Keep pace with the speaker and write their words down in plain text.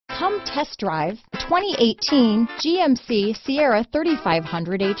Come test drive the 2018 GMC Sierra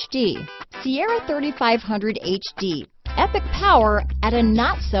 3500 HD. Sierra 3500 HD. Epic power at a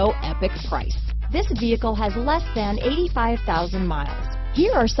not-so-epic price. This vehicle has less than 85,000 miles.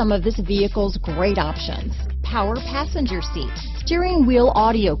 Here are some of this vehicle's great options: power passenger seat, steering wheel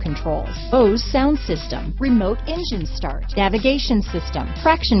audio controls, Bose sound system, remote engine start, navigation system,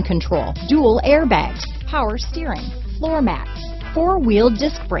 traction control, dual airbags, power steering, floor mats, four-wheel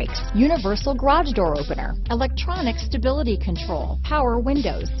disc brakes, universal garage door opener, electronic stability control, power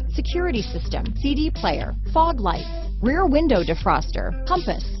windows, security system, CD player, fog lights, rear window defroster,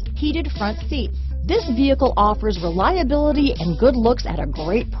 compass, heated front seats. This vehicle offers reliability and good looks at a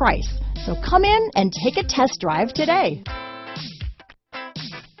great price. So come in and take a test drive today.